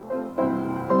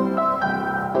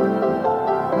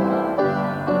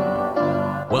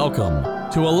Welcome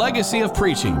to A Legacy of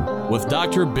Preaching with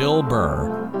Dr. Bill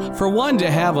Burr. For one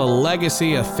to have a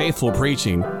legacy of faithful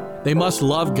preaching, they must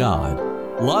love God,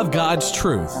 love God's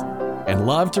truth, and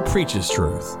love to preach His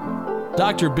truth.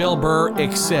 Dr. Bill Burr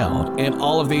excelled in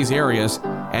all of these areas,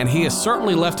 and he has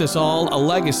certainly left us all a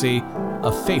legacy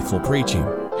of faithful preaching.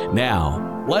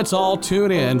 Now, let's all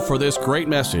tune in for this great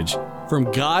message from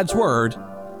God's Word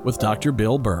with Dr.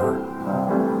 Bill Burr.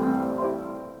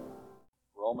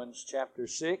 Romans chapter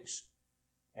 6,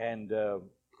 and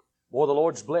boy, the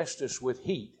Lord's blessed us with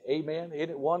heat. Amen. Isn't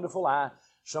it wonderful?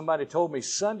 Somebody told me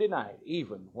Sunday night,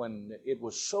 even when it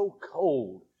was so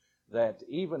cold that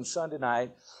even Sunday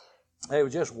night it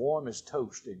was just warm as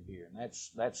toast in here, and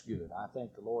that's good. I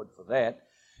thank the Lord for that.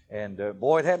 And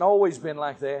boy, it hadn't always been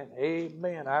like that.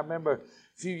 Amen. I remember a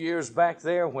few years back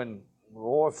there when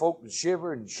folk would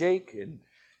shiver and shake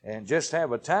and just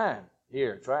have a time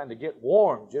here trying to get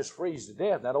warm, just freeze to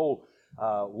death. That old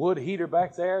wood heater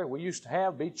back there we used to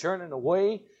have be churning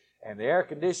away, and the air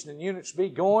conditioning units be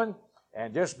going,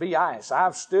 and just be ice.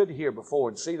 I've stood here before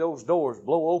and see those doors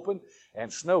blow open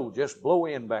and snow just blow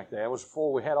in back there. That was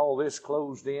before we had all this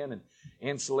closed in and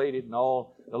insulated and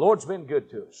all. The Lord's been good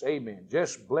to us. Amen.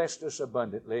 Just blessed us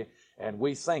abundantly, and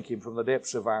we thank Him from the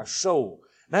depths of our soul.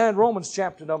 Now in Romans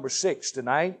chapter number 6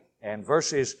 tonight, and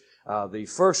the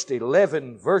first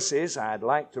 11 verses I'd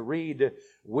like to read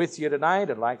with you tonight.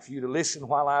 I'd like for you to listen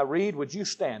while I read. Would you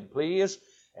stand, please?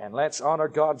 And let's honor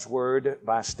God's Word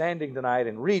by standing tonight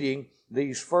and reading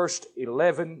these first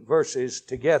 11 verses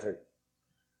together.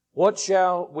 What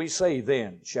shall we say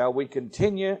then? Shall we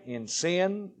continue in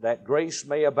sin that grace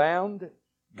may abound?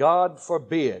 God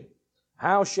forbid.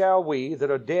 How shall we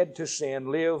that are dead to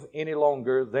sin live any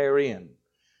longer therein?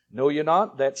 Know ye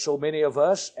not that so many of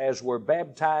us as were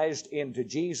baptized into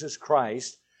Jesus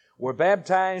Christ were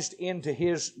baptized into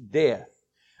His death?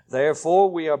 Therefore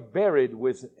we are buried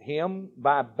with Him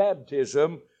by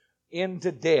baptism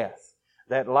into death,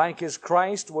 that like as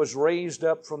Christ was raised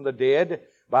up from the dead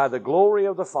by the glory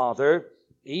of the Father,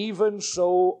 even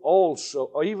so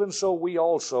we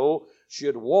also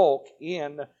should walk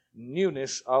in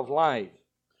newness of life.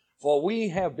 For we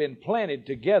have been planted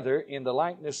together in the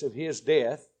likeness of His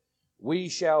death, we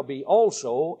shall be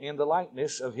also in the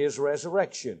likeness of His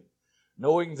resurrection.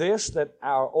 Knowing this, that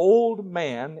our old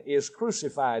man is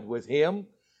crucified with Him,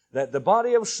 that the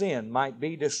body of sin might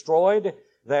be destroyed,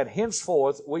 that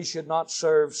henceforth we should not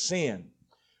serve sin.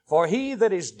 For he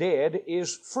that is dead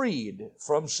is freed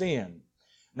from sin.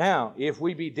 Now, if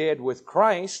we be dead with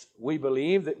Christ, we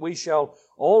believe that we shall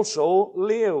also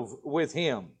live with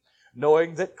Him,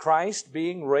 knowing that Christ,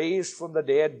 being raised from the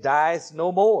dead, dieth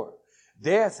no more.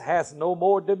 Death hath no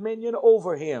more dominion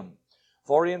over Him.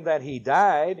 For in that He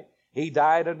died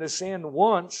unto sin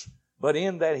once, but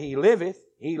in that He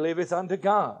liveth unto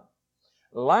God.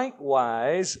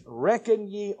 Likewise, reckon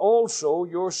ye also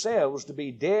yourselves to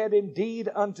be dead indeed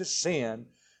unto sin,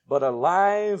 but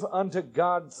alive unto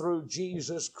God through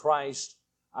Jesus Christ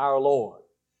our Lord.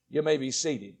 You may be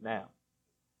seated now.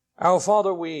 Our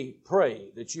Father, we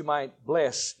pray that You might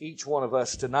bless each one of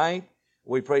us tonight.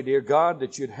 We pray, dear God,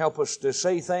 that You'd help us to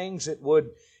say things that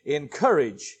would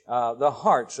encourage the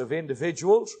hearts of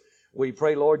individuals. We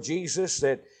pray, Lord Jesus,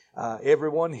 that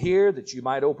everyone here, that You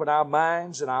might open our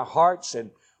minds and our hearts, and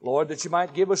Lord, that You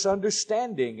might give us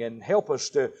understanding and help us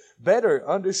to better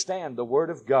understand the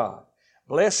Word of God.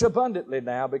 Bless abundantly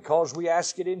now, because we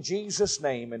ask it in Jesus'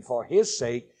 name and for His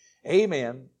sake.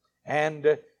 Amen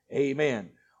and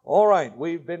amen. All right,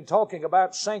 we've been talking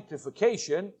about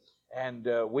sanctification, and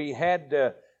we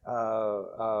had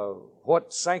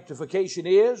what sanctification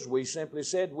is. We simply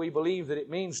said we believe that it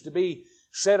means to be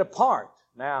set apart.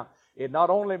 Now, it not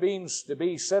only means to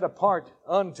be set apart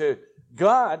unto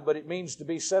God, but it means to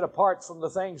be set apart from the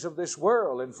things of this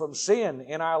world and from sin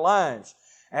in our lives.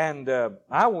 And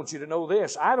I want you to know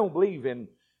this. I don't believe in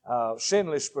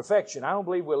sinless perfection. I don't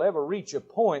believe we'll ever reach a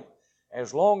point,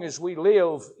 as long as we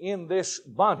live in this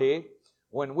body,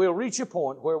 when we'll reach a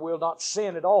point where we'll not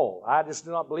sin at all. I just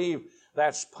do not believe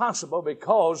that's possible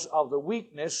because of the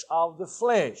weakness of the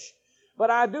flesh.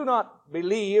 But I do not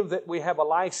believe that we have a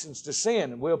license to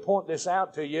sin. And we'll point this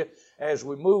out to you as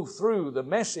we move through the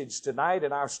message tonight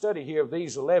in our study here of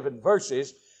these 11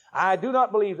 verses. I do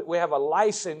not believe that we have a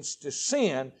license to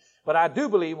sin, but I do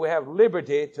believe we have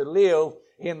liberty to live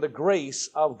in the grace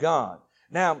of God.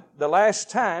 Now, the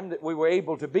last time that we were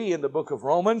able to be in the book of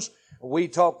Romans, we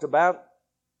talked about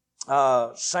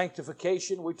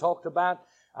sanctification. We talked about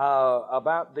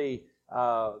the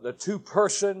two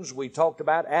persons. We talked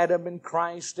about Adam and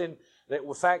Christ, and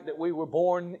the fact that we were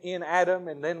born in Adam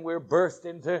and then we're birthed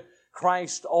into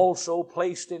Christ also,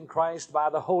 placed in Christ by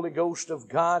the Holy Ghost of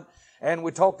God. And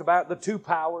we talked about the two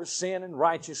powers, sin and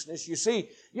righteousness. You see,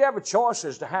 you have a choice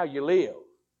as to how you live.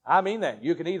 I mean that.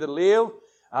 You can either live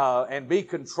and be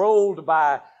controlled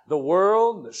by the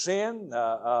world, the sin,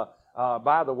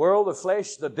 by the world, the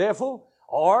flesh, the devil,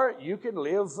 or you can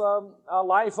live a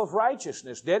life of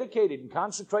righteousness, dedicated and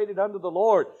consecrated unto the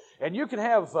Lord. And you can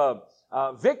have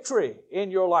victory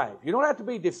in your life. You don't have to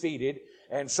be defeated.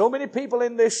 And so many people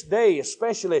in this day,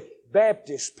 especially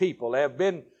Baptist people, have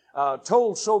been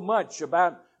told so much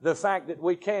about the fact that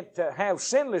we can't have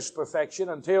sinless perfection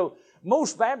until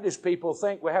most Baptist people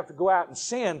think we have to go out and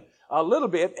sin a little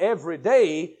bit every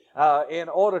day in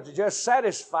order to just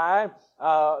satisfy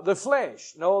the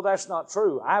flesh. No, that's not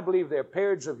true. I believe there are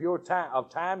periods of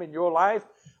time in your life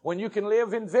when you can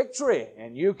live in victory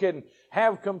and you can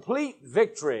have complete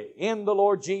victory in the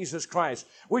Lord Jesus Christ.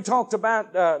 We talked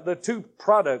about the two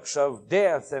products of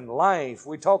death and life.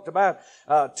 We talked about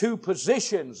two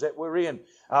positions that we're in.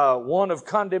 One of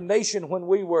condemnation when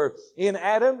we were in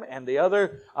Adam, and the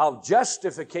other of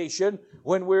justification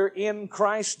when we're in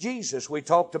Christ Jesus. We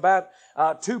talked about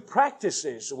two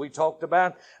practices. We talked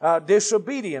about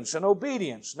disobedience and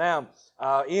obedience. Now,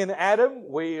 in Adam,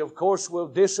 we of course will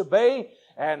disobey,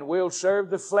 and we'll serve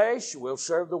the flesh, we'll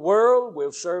serve the world,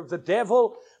 we'll serve the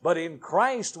devil. But in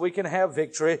Christ, we can have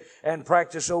victory and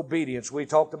practice obedience. We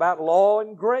talked about law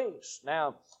and grace.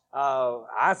 Now,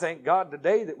 I thank God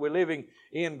today that we're living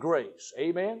in grace.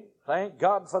 Amen? Thank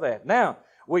God for that. Now,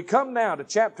 we come now to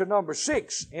chapter number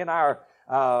 6 in our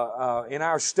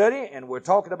study, and we're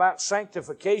talking about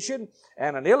sanctification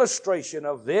and an illustration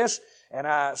of this.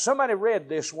 And somebody read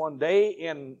this one day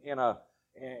in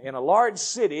a large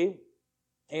city,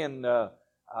 in a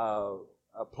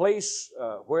place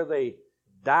where they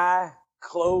dye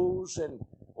clothes and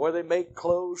where they make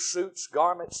clothes, suits,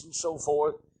 garments, and so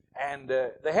forth. And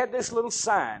they had this little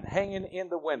sign hanging in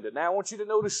the window. Now, I want you to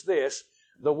notice this.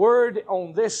 The word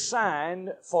on this sign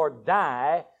for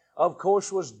dye, of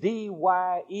course, was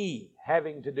D-Y-E,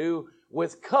 having to do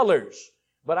with colors.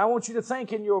 But I want you to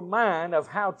think in your mind of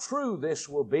how true this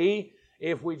will be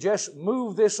if we just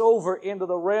move this over into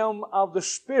the realm of the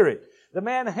Spirit. The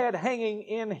man had hanging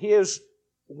in his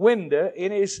window,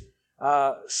 in his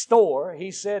store,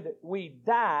 he said, "We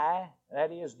die,"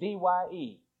 that is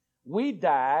D-Y-E, "we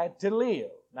die to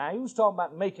live." Now, he was talking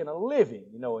about making a living,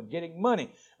 and getting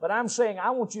money. But I'm saying,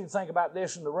 I want you to think about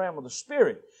this in the realm of the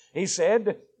Spirit. He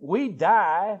said, we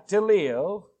die to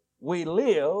live, we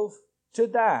live to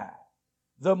die.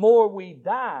 The more we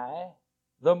die,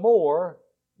 the more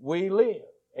we live.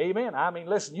 Amen. I mean,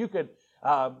 listen, you could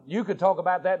talk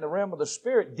about that in the realm of the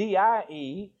Spirit,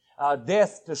 D-I-E,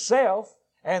 death to self.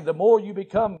 And the more you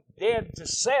become dead to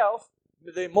self,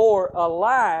 the more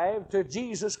alive to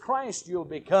Jesus Christ you'll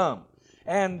become.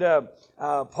 And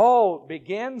Paul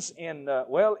begins in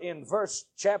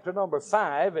chapter number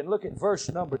 5, and look at verse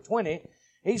number 20.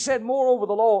 He said, "Moreover,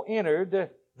 the law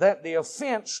entered that the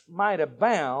offense might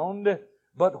abound,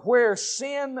 but where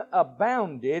sin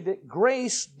abounded,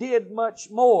 grace did much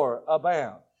more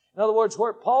abound." In other words,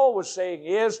 what Paul was saying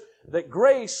is that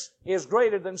grace is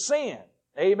greater than sin.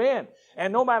 Amen.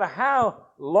 And no matter how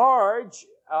large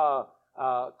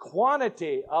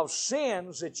quantity of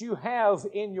sins that you have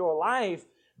in your life,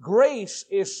 grace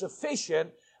is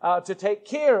sufficient to take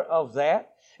care of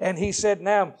that. And he said,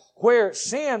 now, where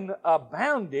sin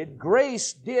abounded,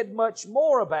 grace did much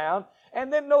more abound.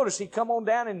 And then notice, he come on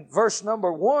down in verse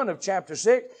number 1 of chapter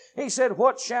 6. He said,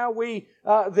 what shall we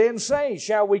then say?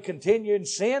 Shall we continue in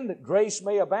sin that grace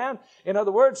may abound? In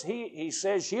other words, he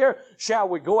says here, shall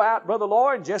we go out, Brother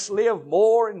Lord, and just live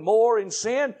more and more in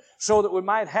sin so that we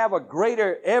might have a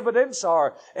greater evidence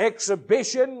or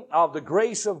exhibition of the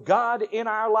grace of God in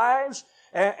our lives?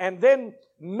 And then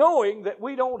knowing that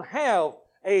we don't have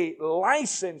a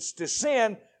license to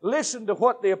sin, listen to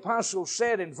what the apostle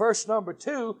said in verse number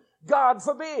 2, God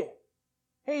forbid.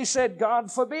 He said,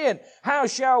 God forbid. How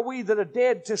shall we that are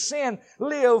dead to sin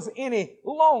live any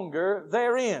longer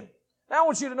therein? Now I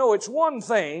want you to know it's one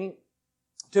thing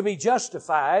to be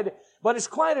justified, but it's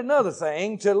quite another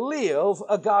thing to live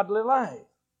a godly life.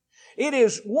 It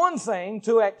is one thing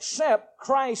to accept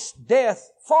Christ's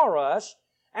death for us,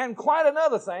 and quite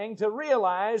another thing to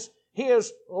realize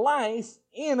His life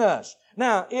in us.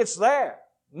 Now, it's there.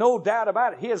 No doubt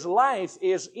about it. His life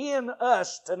is in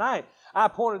us tonight. I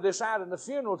pointed this out in the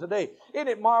funeral today. Isn't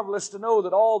it marvelous to know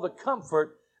that all the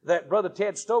comfort that Brother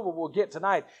Ted Stovall will get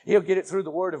tonight, he'll get it through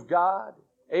the Word of God.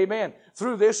 Amen.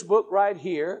 Through this book right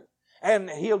here. And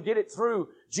he'll get it through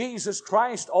Jesus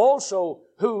Christ also,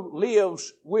 who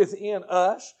lives within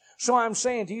us. So I'm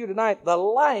saying to you tonight, the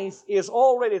life is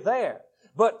already there.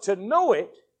 But to know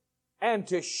it and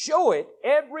to show it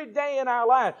every day in our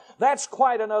life, that's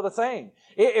quite another thing.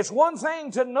 It's one thing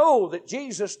to know that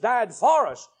Jesus died for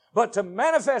us, but to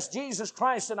manifest Jesus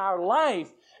Christ in our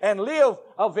life and live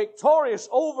a victorious,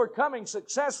 overcoming,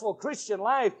 successful Christian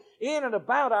life in and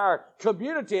about our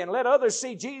community and let others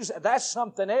see Jesus, that's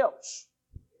something else.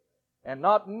 And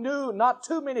not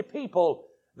too many people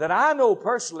that I know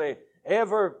personally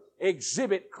ever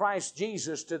exhibit Christ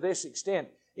Jesus to this extent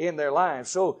in their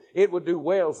lives. So it would do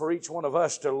well for each one of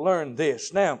us to learn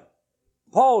this. Now,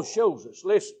 Paul shows us,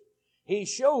 listen, he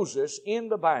shows us in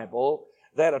the Bible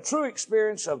that a true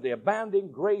experience of the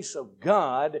abounding grace of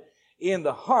God in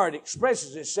the heart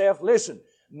expresses itself, listen,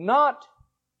 not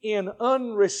in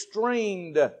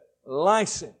unrestrained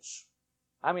license.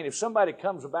 I mean, if somebody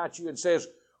comes about you and says,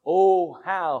 "Oh,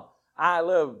 how I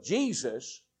love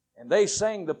Jesus," and they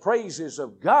sing the praises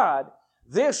of God,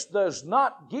 this does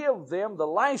not give them the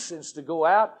license to go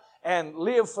out and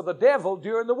live for the devil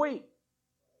during the week.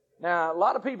 Now, a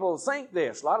lot of people think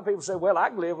this. A lot of people say, "Well, I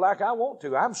can live like I want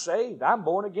to. I'm saved. I'm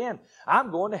born again. I'm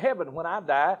going to heaven when I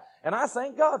die." And I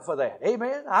thank God for that.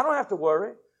 Amen. I don't have to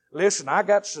worry. Listen, I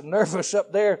got so nervous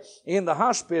up there in the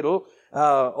hospital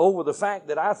over the fact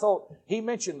that I thought he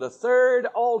mentioned the third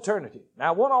alternative.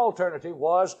 Now, one alternative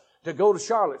was to go to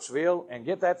Charlottesville and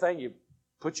get that thing. You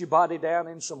put your body down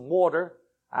in some water.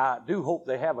 I do hope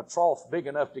they have a trough big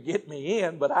enough to get me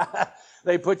in, but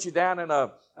they put you down in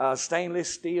a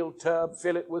stainless steel tub,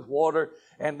 fill it with water,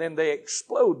 and then they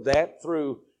explode that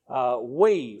through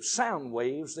waves, sound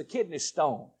waves, the kidney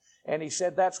stone. And he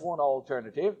said that's one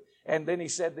alternative. And then he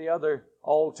said the other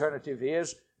alternative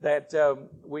is that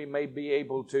we may be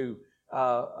able to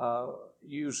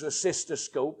use a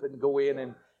cystoscope and go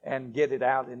in and get it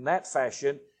out in that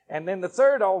fashion. And then the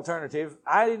third alternative,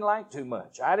 I didn't like too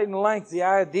much. I didn't like the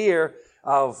idea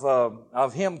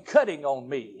of him cutting on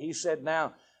me. He said,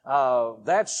 "Now,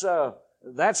 that's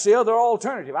the other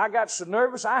alternative." I got so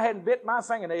nervous, I hadn't bit my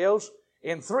fingernails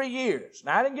in 3 years.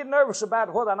 Now, I didn't get nervous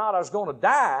about whether or not I was going to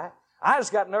die. I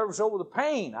just got nervous over the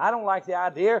pain. I don't like the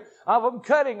idea of them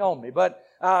cutting on me. But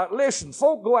listen,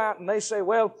 folk go out and they say,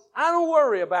 "Well, I don't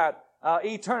worry about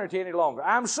eternity any longer.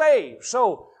 I'm saved,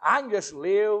 so I can just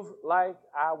live like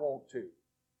I want to."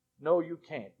 No, you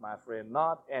can't, my friend,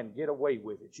 not and get away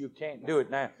with it. You can't do it.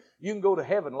 Now, you can go to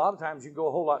heaven. A lot of times you can go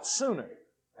a whole lot sooner.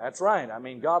 That's right. I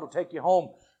mean, God will take you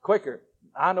home quicker.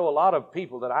 I know a lot of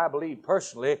people that I believe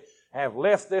personally have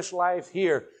left this life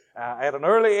here at an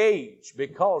early age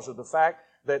because of the fact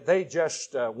that they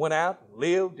just went out and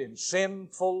lived in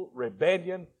sinful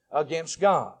rebellion against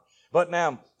God. But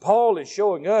now, Paul is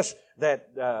showing us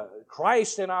that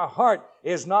Christ in our heart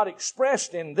is not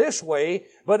expressed in this way,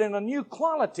 but in a new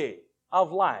quality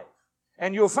of life.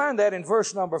 And you'll find that in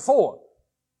verse number 4.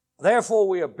 "Therefore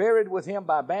we are buried with Him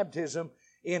by baptism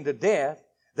into death,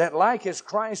 that like as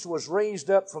Christ was raised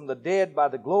up from the dead by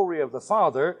the glory of the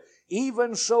Father,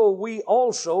 even so we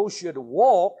also should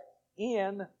walk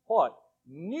in" what?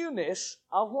 Newness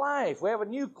of life. We have a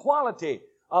new quality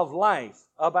of life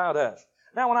about us.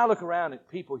 Now, when I look around at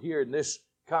people here in this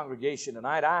congregation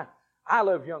tonight, I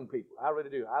love young people. I really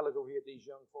do. I look over here at these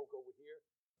young folk over here.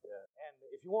 And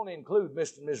if you want to include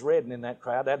Mr. and Ms. Redden in that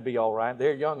crowd, that'd be all right.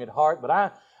 They're young at heart.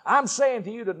 But I'm saying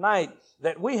to you tonight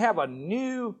that we have a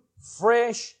new,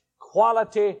 fresh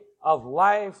quality of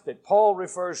life that Paul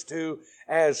refers to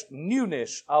as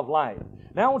newness of life.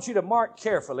 Now, I want you to mark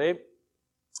carefully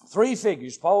 3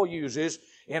 figures Paul uses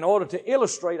in order to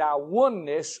illustrate our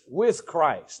oneness with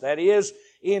Christ. That is,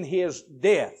 in His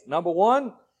death. Number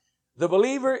 1, the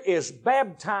believer is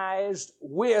baptized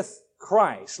with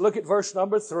Christ. Look at verse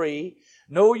number 3.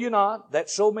 "Know you not that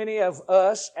so many of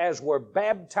us as were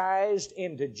baptized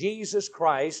into Jesus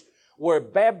Christ were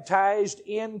baptized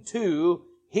into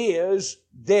His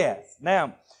death?"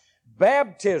 Now,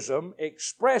 baptism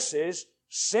expresses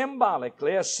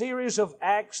symbolically a series of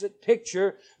acts that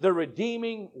picture the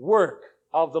redeeming work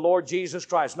of the Lord Jesus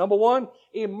Christ. Number 1,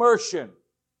 immersion.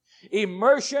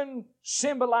 Immersion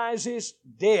symbolizes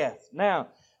death. Now,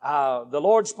 the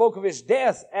Lord spoke of His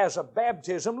death as a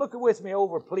baptism. Look with me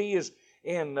over, please,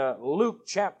 in Luke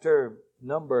chapter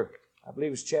number, I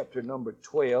believe it's chapter number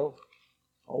 12.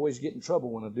 Always get in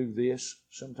trouble when I do this.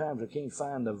 Sometimes I can't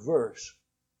find the verse.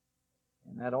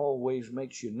 And that always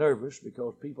makes you nervous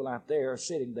because people out there are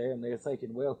sitting there and they're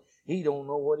thinking, "Well, he don't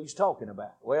know what he's talking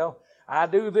about." Well, I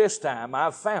do this time.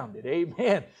 I've found it.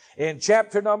 Amen. In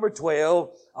chapter number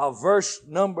 12, verse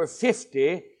number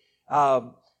 50,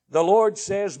 the Lord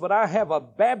says, "But I have a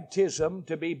baptism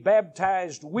to be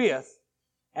baptized with,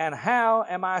 and how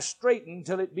am I straightened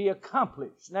till it be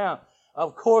accomplished? Now,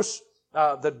 of course,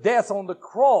 the death on the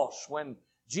cross, when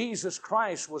Jesus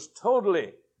Christ was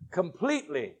totally,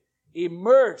 completely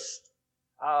immersed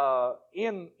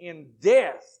in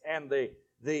death, and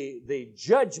the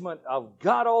judgment of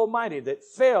God Almighty that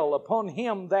fell upon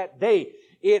Him that day,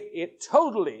 it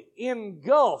totally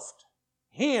engulfed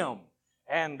Him.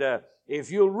 And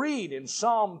if you'll read in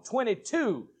Psalm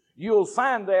 22, you'll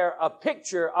find there a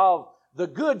picture of the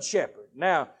Good Shepherd.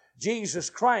 Now, Jesus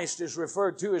Christ is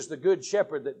referred to as the Good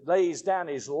Shepherd that lays down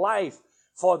His life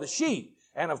for the sheep.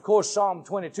 And of course, Psalm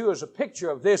 22 is a picture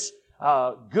of this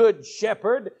Good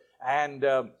Shepherd. And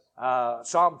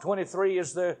Psalm 23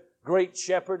 is the great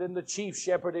shepherd and the chief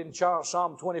shepherd in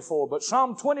Psalm 24. But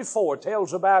Psalm 24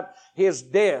 tells about His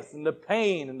death and the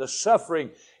pain and the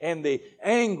suffering and the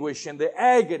anguish and the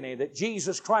agony that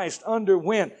Jesus Christ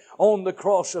underwent on the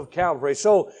cross of Calvary.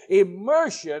 So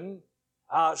immersion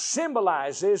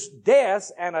symbolizes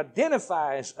death and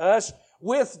identifies us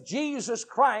with Jesus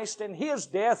Christ and His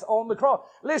death on the cross.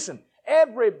 Listen,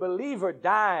 every believer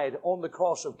died on the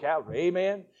cross of Calvary.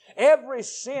 Amen.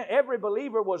 Every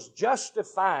believer was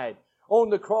justified on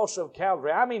the cross of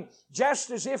Calvary. I mean,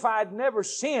 just as if I'd never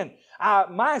sinned.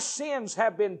 My sins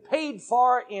have been paid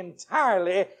for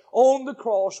entirely on the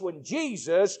cross when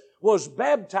Jesus was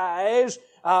baptized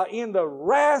in the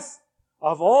wrath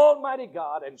of Almighty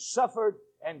God and suffered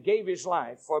and gave His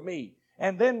life for me.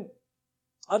 And then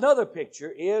another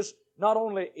picture is not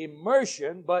only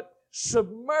immersion, but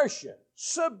submersion.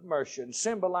 Submersion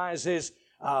symbolizes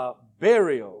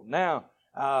burial. Now,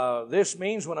 this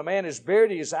means when a man is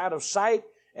buried, he is out of sight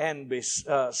and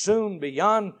soon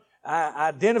beyond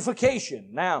identification.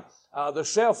 Now, the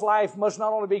self-life must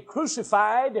not only be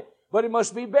crucified, but it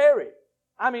must be buried.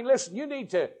 I mean, listen, you need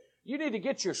to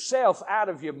get yourself out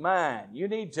of your mind. You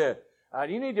need to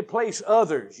place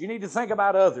others. You need to think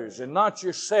about others and not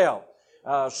yourself.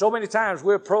 So many times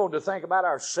we're prone to think about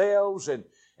ourselves, and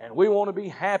we want to be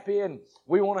happy, and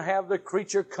we want to have the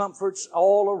creature comforts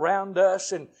all around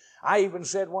us. And I even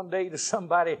said one day to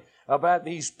somebody about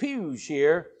these pews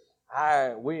here,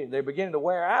 they're beginning to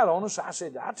wear out on us. I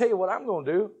said, I'll tell you what I'm going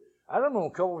to do. I'm going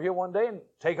to come over here one day and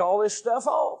take all this stuff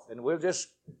off, and we'll just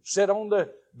sit on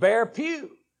the bare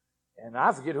pew. And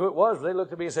I forget who it was, but they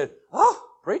looked at me and said, "Oh,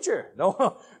 preacher,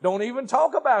 don't even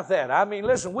talk about that." I mean,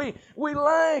 listen, we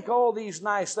like all these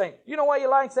nice things. You know why you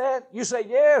like that? You say,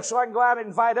 "Yeah, so I can go out and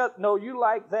invite others." No, you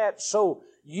like that so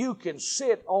you can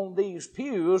sit on these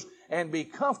pews and be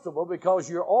comfortable because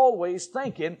you're always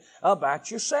thinking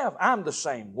about yourself. I'm the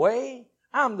same way.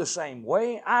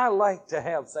 I like to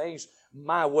have things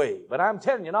my way. But I'm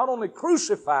telling you, not only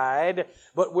crucified,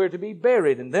 but we're to be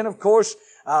buried. And then, of course,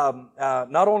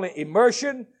 not only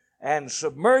immersion and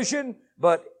submersion,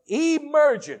 but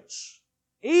emergence.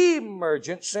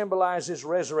 Emergence symbolizes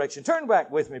resurrection. Turn back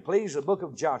with me, please, to the book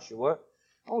of Joshua.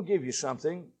 I want to give you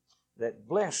something that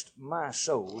blessed my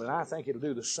soul, and I think it'll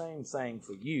do the same thing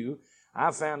for you.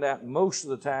 I found out most of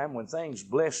the time when things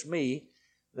bless me,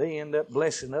 they end up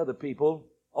blessing other people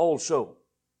also.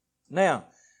 Now,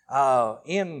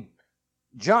 in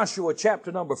Joshua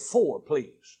chapter number 4,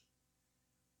 please.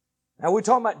 Now, we're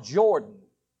talking about Jordan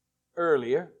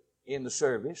earlier in the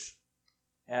service.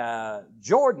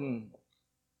 Jordan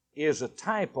is a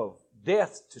type of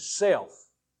death to self,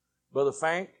 Brother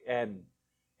Frank, and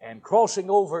crossing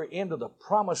over into the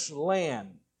promised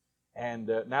land. And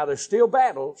now there's still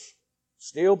battles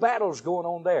going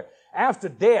on there. After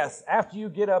death, after you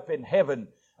get up in heaven,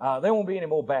 there won't be any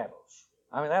more battles.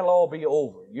 I mean, that'll all be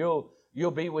over.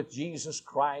 You'll be with Jesus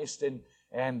Christ,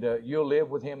 and you'll live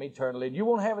with Him eternally. And you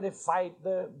won't have to fight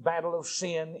the battle of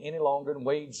sin any longer and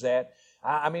wage that.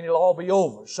 I mean, it'll all be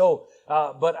over. So,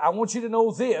 but I want you to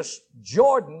know this.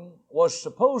 Jordan was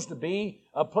supposed to be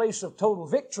a place of total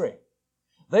victory.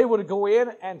 They were to go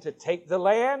in and to take the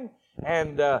land.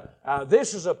 And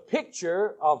this is a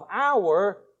picture of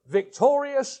our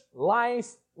victorious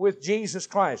life with Jesus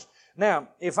Christ. Now,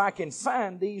 if I can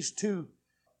find these two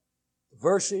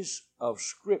verses of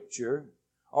Scripture.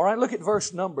 All right, look at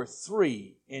verse number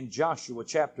 3 in Joshua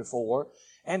chapter 4.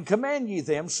 "And command ye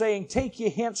them, saying, Take ye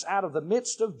hence out of the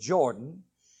midst of Jordan,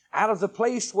 out of the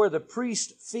place where the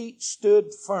priest's feet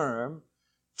stood firm,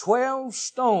 12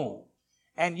 stones,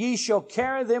 and ye shall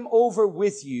carry them over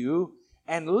with you,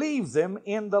 and leave them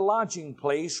in the lodging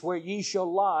place where ye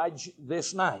shall lodge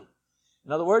this night."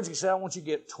 In other words, he said, I want you to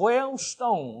get 12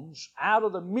 stones out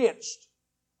of the midst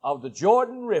of the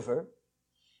Jordan River,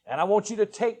 and I want you to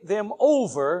take them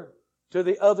over to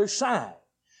the other side.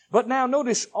 But now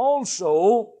notice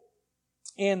also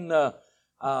in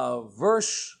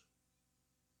verse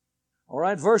All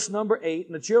right, verse number 8.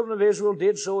 And the children of Israel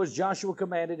did so as Joshua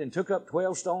commanded, and took up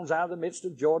 12 stones out of the midst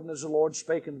of Jordan, as the Lord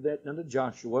spake unto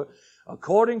Joshua,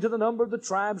 according to the number of the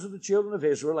tribes of the children of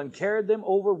Israel, and carried them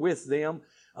over with them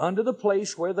unto the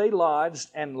place where they lodged,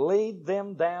 and laid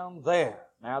them down there.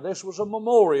 Now this was a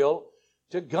memorial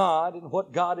to God and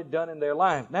what God had done in their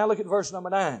life. Now look at verse number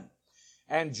 9.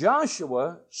 And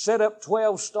Joshua set up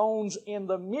 12 stones in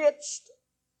the midst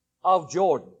of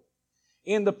Jordan,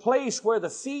 in the place where the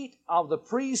feet of the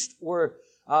priest were,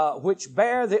 which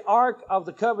bear the ark of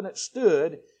the covenant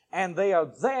stood, and they are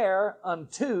there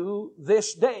unto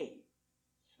this day.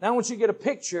 Now I want you to get a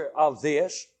picture of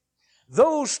this.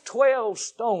 Those 12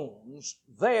 stones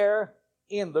there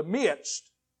in the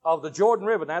midst of the Jordan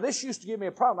River. Now this used to give me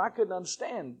a problem. I couldn't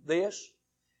understand this,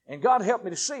 and God helped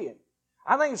me to see it.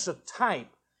 I think it's a type.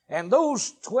 And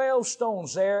those 12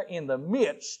 stones there in the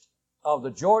midst of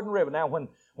the Jordan River. Now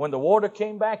when the water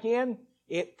came back in,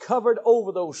 it covered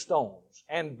over those stones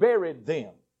and buried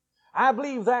them. I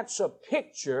believe that's a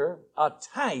picture, a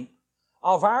type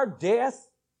of our death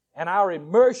and our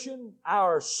immersion,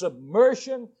 our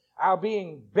submersion, our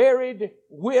being buried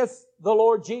with the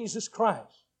Lord Jesus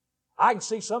Christ. I can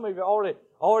see some of you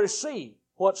already see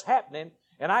what's happening,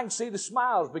 and I can see the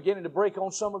smiles beginning to break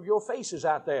on some of your faces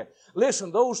out there.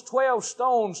 Listen, those 12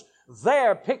 stones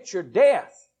there picture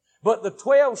death, but the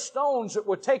 12 stones that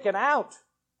were taken out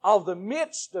of the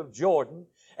midst of Jordan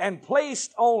and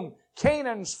placed on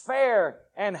Canaan's fair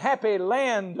and happy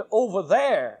land over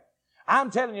there, I'm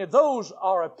telling you, those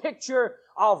are a picture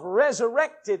of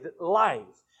resurrected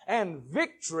life and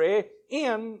victory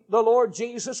in the Lord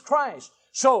Jesus Christ.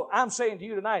 So I'm saying to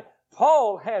you tonight,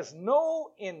 Paul has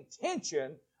no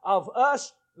intention of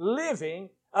us living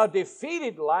a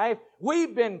defeated life.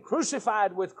 We've been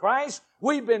crucified with Christ.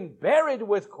 We've been buried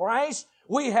with Christ.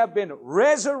 We have been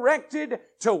resurrected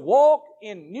to walk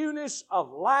in newness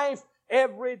of life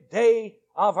every day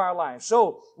of our life.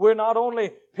 So we're not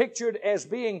only pictured as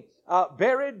being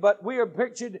buried, but we are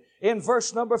pictured in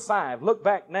verse number 5. Look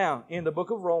back now in the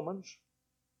book of Romans.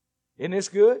 Isn't this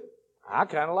good? I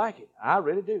kind of like it. I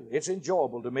really do. It's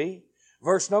enjoyable to me.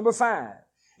 Verse number 5.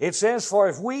 It says, for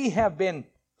if we have been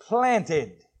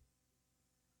planted.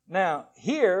 Now,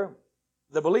 here,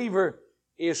 the believer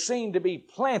is seen to be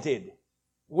planted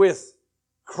with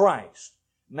Christ.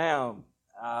 Now,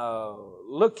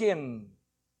 look in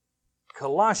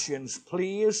Colossians,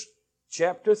 please,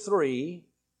 chapter 3.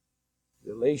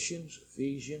 Galatians,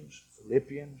 Ephesians,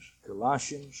 Philippians,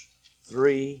 Colossians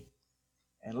 3.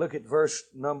 And look at verse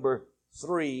number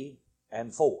 3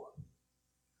 and 4.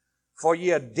 For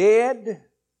ye are dead,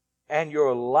 and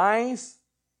your life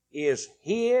is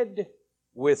hid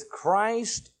with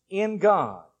Christ in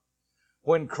God.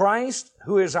 When Christ,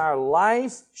 who is our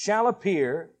life, shall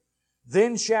appear,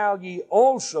 then shall ye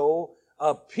also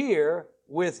appear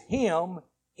with Him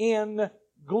in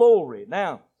glory.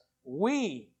 Now,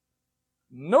 no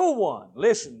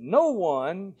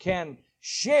one can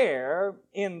share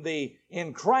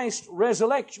in Christ's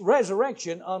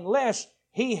resurrection unless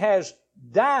he has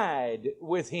died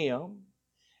with Him.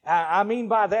 I mean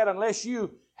by that, unless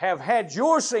you have had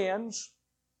your sins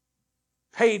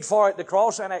paid for at the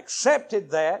cross and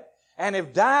accepted that and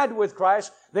have died with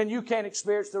Christ, then you can't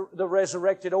experience the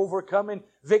resurrected, overcoming,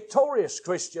 victorious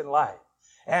Christian life.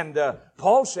 And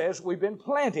Paul says we've been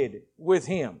planted with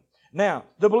Him. Now,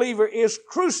 the believer is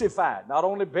crucified, not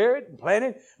only buried and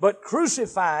planted, but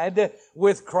crucified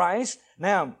with Christ.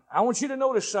 Now, I want you to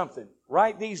notice something.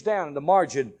 Write these down in the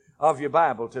margin of your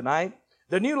Bible tonight.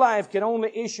 The new life can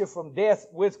only issue from death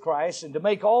with Christ, and to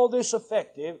make all this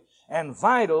effective and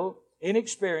vital in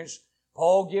experience,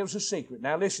 Paul gives a secret.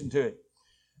 Now listen to it.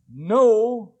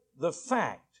 Know the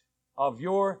fact of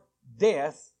your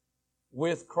death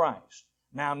with Christ.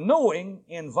 Now, knowing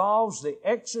involves the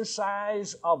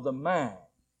exercise of the mind.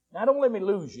 Now, don't let me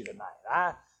lose you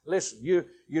tonight. Listen,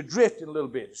 you're drifting a little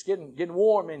bit. It's getting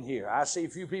warm in here. I see a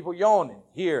few people yawning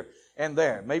here and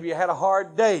there. Maybe you had a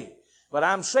hard day. But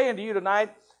I'm saying to you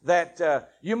tonight that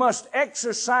you must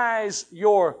exercise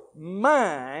your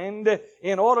mind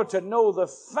in order to know the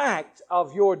fact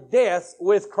of your death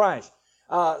with Christ.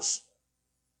 The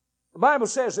Bible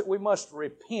says that we must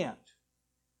repent.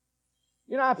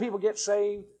 You know how people get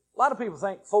saved? A lot of people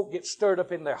think folk get stirred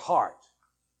up in their heart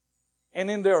and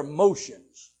in their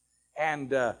emotions.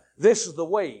 And this is the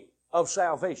way of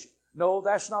salvation. No,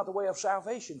 that's not the way of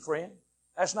salvation, friend.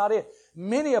 That's not it.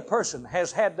 Many a person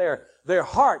has had their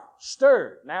heart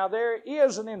stirred. Now, there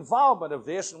is an involvement of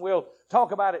this, and we'll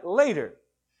talk about it later.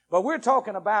 But we're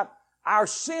talking about our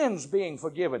sins being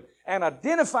forgiven and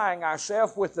identifying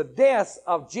ourselves with the death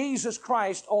of Jesus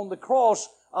Christ on the cross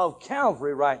of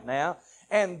Calvary right now.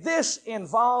 And this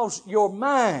involves your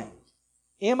mind.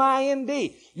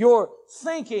 M-I-N-D. Your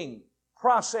thinking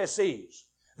processes.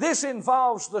 This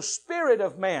involves the spirit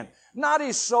of man. Not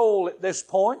his soul at this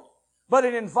point, but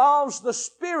it involves the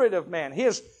spirit of man.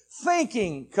 His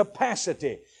thinking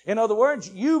capacity. In other words,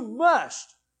 you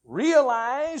must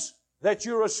realize that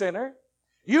you're a sinner.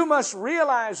 You must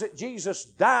realize that Jesus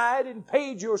died and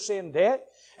paid your sin debt.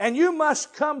 And you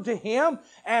must come to Him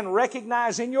and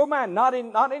recognize in your mind, not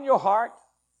in your heart,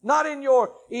 not in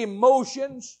your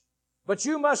emotions, but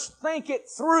you must think it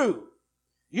through.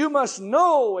 You must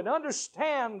know and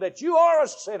understand that you are a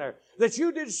sinner, that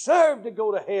you deserve to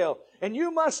go to hell, and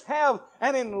you must have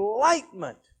an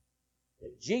enlightenment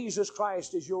that Jesus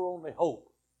Christ is your only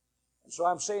hope. And so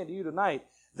I'm saying to you tonight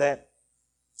that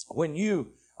when you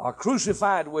are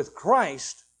crucified with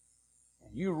Christ,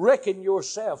 and you reckon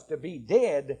yourself to be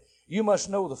dead, you must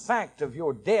know the fact of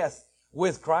your death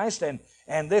with Christ, and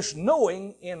this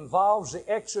knowing involves the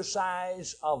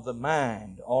exercise of the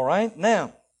mind. All right?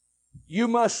 Now, you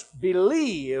must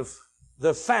believe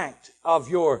the fact of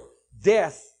your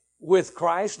death with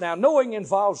Christ. Now, knowing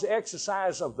involves the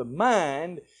exercise of the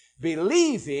mind.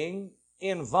 Believing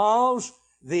involves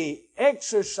the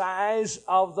exercise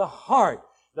of the heart.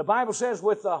 The Bible says,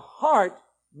 with the heart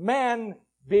man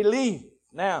believeth.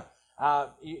 Now,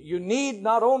 you need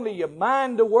not only your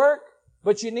mind to work,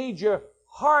 but you need your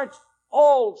heart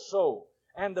also.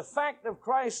 And the fact of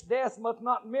Christ's death must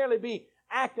not merely be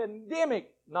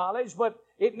academic knowledge, but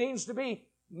it needs to be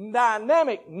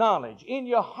dynamic knowledge in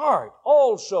your heart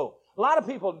also. A lot of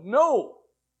people know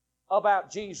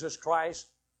about Jesus Christ,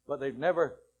 but they've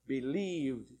never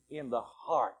believed in the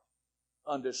heart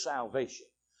unto salvation.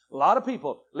 A lot of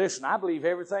people, listen, I believe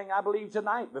everything I believe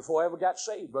tonight before I ever got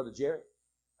saved, Brother Jerry.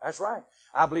 That's right.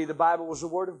 I believe the Bible was the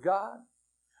Word of God.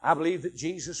 I believe that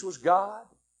Jesus was God.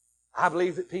 I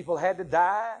believe that people had to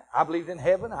die. I believed in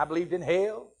heaven. I believed in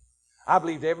hell. I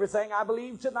believed everything I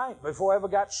believed tonight before I ever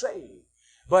got saved.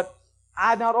 But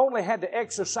I not only had to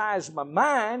exercise my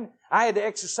mind, I had to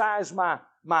exercise my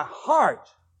heart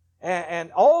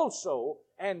and also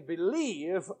and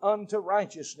believe unto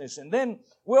righteousness. And then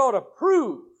we ought to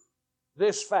prove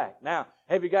this fact. Now,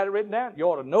 have you got it written down? You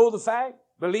ought to know the fact,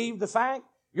 believe the fact.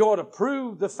 You ought to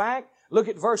prove the fact. Look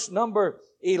at verse number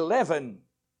 11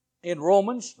 in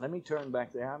Romans. Let me turn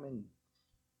back there. I'm in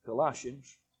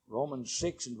Colossians. Romans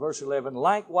 6 and verse 11.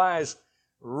 Likewise,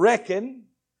 reckon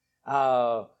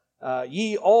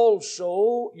ye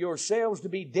also yourselves to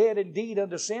be dead indeed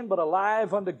unto sin, but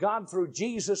alive unto God through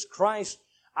Jesus Christ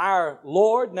our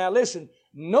Lord. Now listen,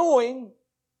 knowing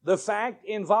the fact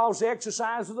involves the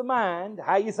exercise of the mind,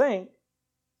 how you think.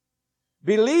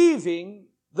 Believing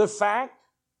the fact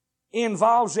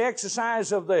involves the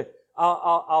exercise of the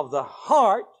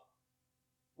heart,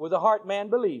 with the heart man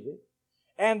believeth.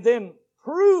 And then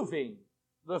proving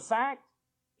the fact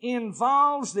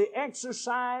involves the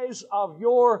exercise of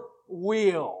your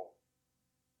will.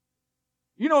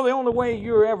 You know, the only way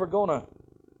you're ever going to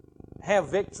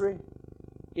have victory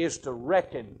is to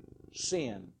reckon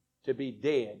sin to be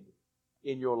dead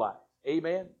in your life.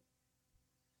 Amen?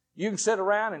 You can sit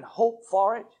around and hope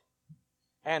for it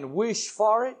and wish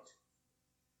for it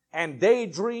and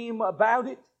daydream about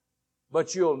it,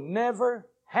 but you'll never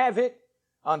have it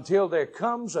until there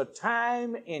comes a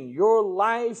time in your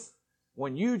life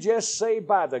when you just say,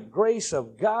 by the grace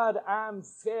of God, I'm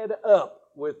fed up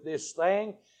with this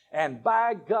thing, and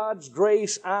by God's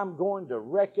grace, I'm going to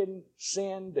reckon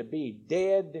sin to be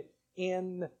dead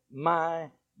in my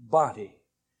body.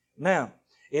 Now,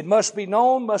 it must be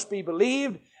known, must be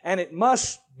believed, and it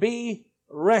must be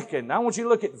reckoned. I want you to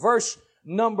look at verse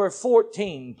number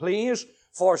 14, please.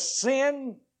 For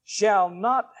sin shall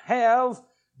not have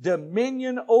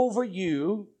dominion over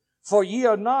you, for ye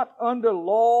are not under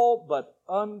law, but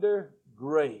under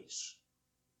grace.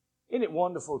 Isn't it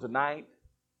wonderful tonight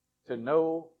to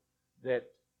know that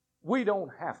we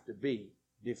don't have to be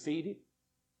defeated?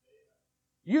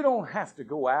 You don't have to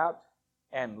go out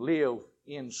and live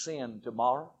in sin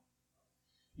tomorrow.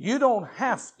 You don't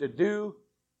have to do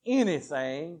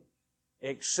anything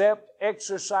except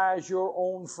exercise your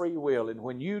own free will. And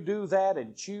when you do that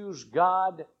and choose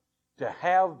God to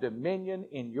have dominion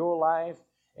in your life,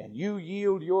 and you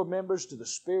yield your members to the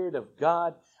Spirit of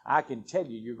God, I can tell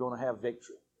you, you're going to have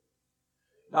victory.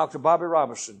 Dr. Bobby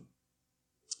Robertson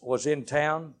was in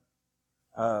town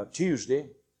Tuesday. Is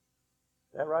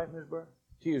that right, Ms. Burr?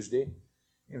 Tuesday.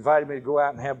 He invited me to go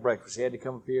out and have breakfast. He had to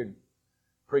come up here and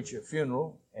preach a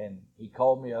funeral, and he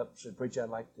called me up and said, Preacher, I'd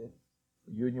like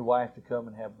you and your wife to come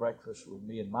and have breakfast with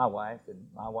me and my wife. And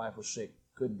my wife was sick,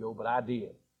 couldn't go, but I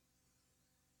did.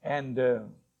 And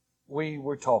we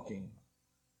were talking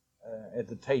at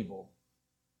the table.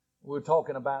 We were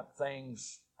talking about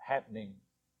things happening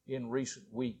in recent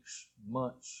weeks,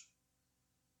 months.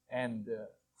 And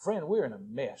friend, we're in a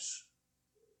mess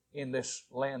in this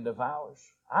land of ours.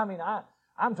 I mean,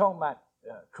 I'm talking about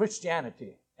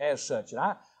Christianity as such. And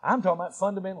I'm talking about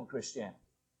fundamental Christianity.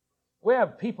 We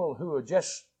have people who are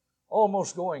just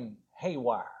almost going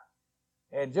haywire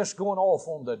and just going off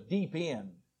on the deep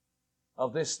end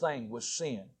of this thing with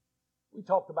sin. We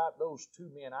talked about those two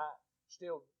men.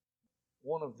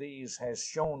 One of these has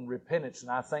shown repentance,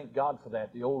 and I thank God for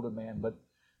that, the older man. But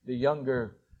the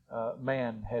younger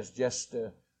man has just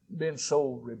been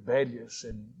so rebellious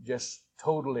and just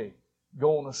totally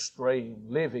gone astray and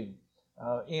living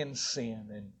in sin,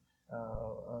 and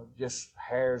just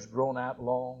hair's grown out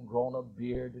long, grown a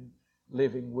beard, and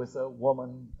living with a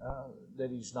woman that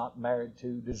he's not married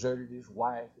to, deserted his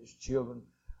wife, his children,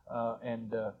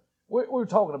 and we're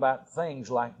talking about things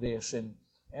like this,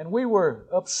 and we were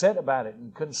upset about it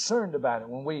and concerned about it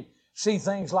when we see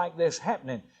things like this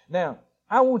happening. Now,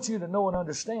 I want you to know and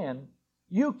understand,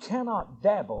 you cannot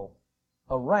dabble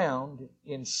around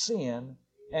in sin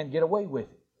and get away with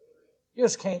it. You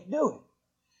just can't do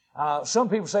it. Some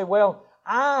people say, well,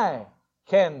 I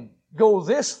can go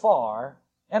this far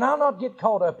and I'll not get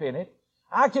caught up in it.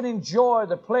 I can enjoy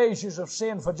the pleasures of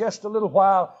sin for just a little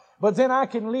while, but then I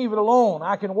can leave it alone.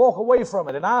 I can walk away from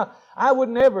it. And I would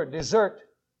never desert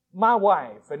my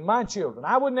wife and my children.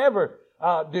 I would never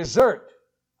desert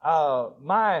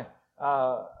my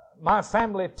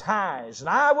family ties. And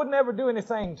I would never do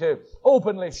anything to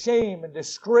openly shame and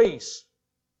disgrace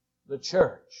the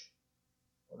church.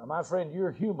 Now, my friend,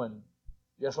 you're human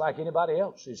just like anybody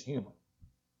else is human.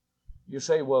 You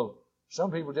say, well, some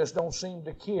people just don't seem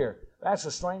to care. That's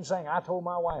a strange thing. I told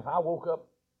my wife, I woke up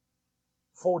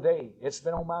 4 days. It's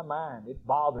been on my mind. It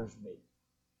bothers me.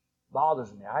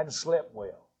 I hadn't slept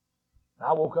well.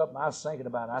 I woke up and I was thinking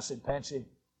about it. I said, Patsy,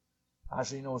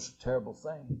 you know, it's a terrible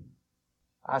thing.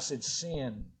 I said,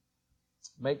 sin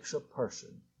makes a person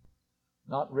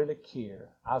not really care.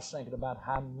 I was thinking about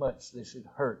how much this had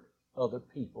hurt other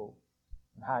people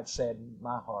and how it saddened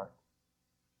my heart.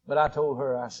 But I told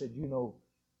her, I said, you know,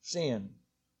 sin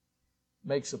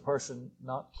makes a person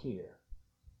not care.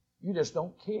 You just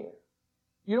don't care.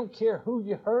 You don't care who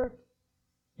you hurt.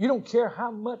 You don't care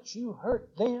how much you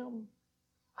hurt them.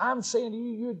 I'm saying to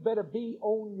you, you'd better be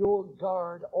on your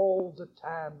guard all the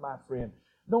time, my friend.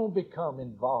 Don't become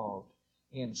involved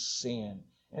in sin,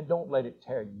 and don't let it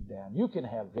tear you down. You can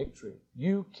have victory.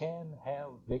 You can have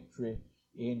victory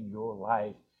in your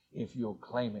life if you'll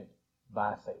claim it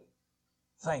by faith.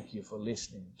 Thank you for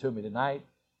listening to me tonight.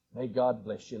 May God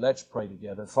bless you. Let's pray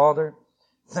together. Father,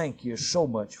 thank you so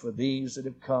much for these that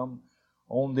have come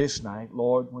on this night,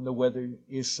 Lord, when the weather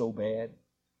is so bad.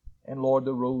 And Lord,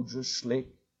 the roads are slick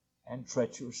and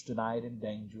treacherous tonight and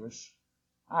dangerous.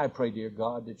 I pray, dear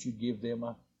God, that you give them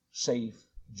a safe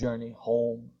journey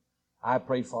home. I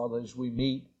pray, Father, as we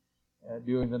meet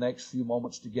during the next few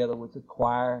moments together with the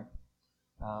choir,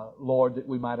 Lord, that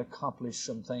we might accomplish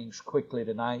some things quickly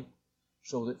tonight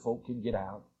so that folk can get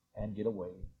out and get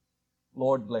away.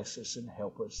 Lord, bless us and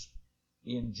help us.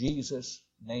 In Jesus'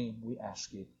 name we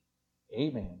ask it.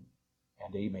 Amen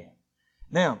and amen.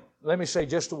 Now, let me say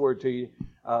just a word to you.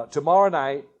 Tomorrow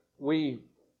night, we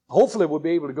hopefully will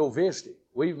be able to go visit.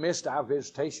 We've missed our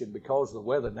visitation because of the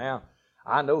weather now.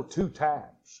 I know 2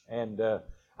 times, and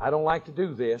I don't like to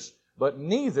do this, but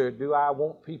neither do I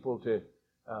want people to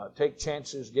take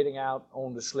chances getting out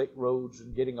on the slick roads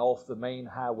and getting off the main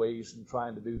highways and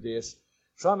trying to do this.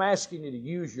 So I'm asking you to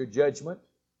use your judgment,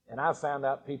 and I've found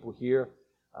out people here,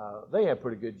 they have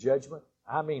pretty good judgment.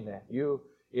 I mean that.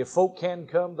 If folk can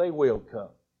come, they will come.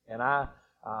 And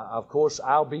of course,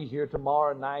 I'll be here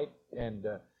tomorrow night, and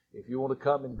if you want to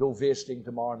come and go visiting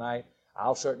tomorrow night,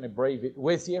 I'll certainly brave it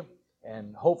with you,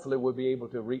 and hopefully we'll be able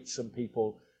to reach some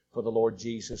people for the Lord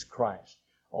Jesus Christ.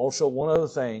 Also, one other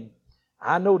thing,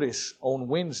 I notice on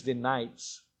Wednesday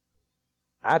nights,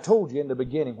 I told you in the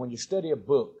beginning, when you study a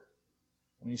book,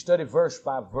 when you study verse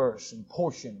by verse and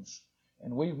portions,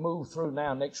 and we've moved through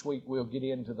now, next week we'll get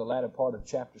into the latter part of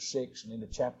chapter 6 and into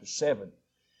chapter 7.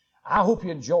 I hope you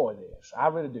enjoy this. I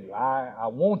really do. I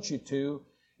want you to.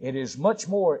 It is much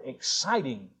more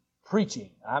exciting preaching.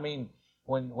 I mean,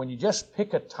 when you just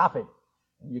pick a topic,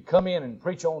 and you come in and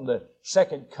preach on the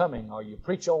second coming, or you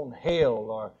preach on hell,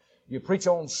 or you preach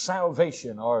on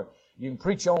salvation, or you can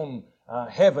preach on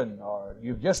heaven, or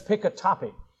you just pick a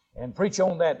topic and preach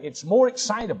on that. It's more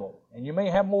excitable, and you may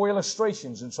have more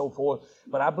illustrations and so forth,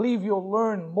 but I believe you'll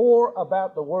learn more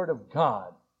about the Word of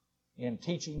God in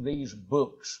teaching these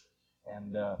books.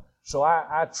 And So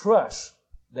I trust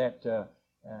that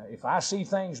if I see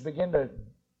things begin to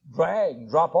drag and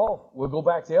drop off, we'll go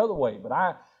back the other way. But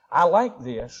I like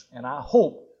this, and I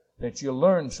hope that you'll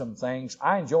learn some things.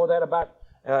 I enjoyed that about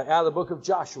out of the book of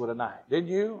Joshua tonight. Didn't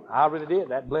you? I really did.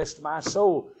 That blessed my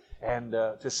soul. And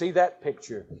to see that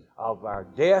picture of our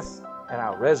death and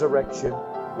our resurrection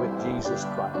with Jesus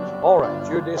Christ. All right,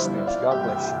 you're dismissed. God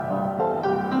bless you.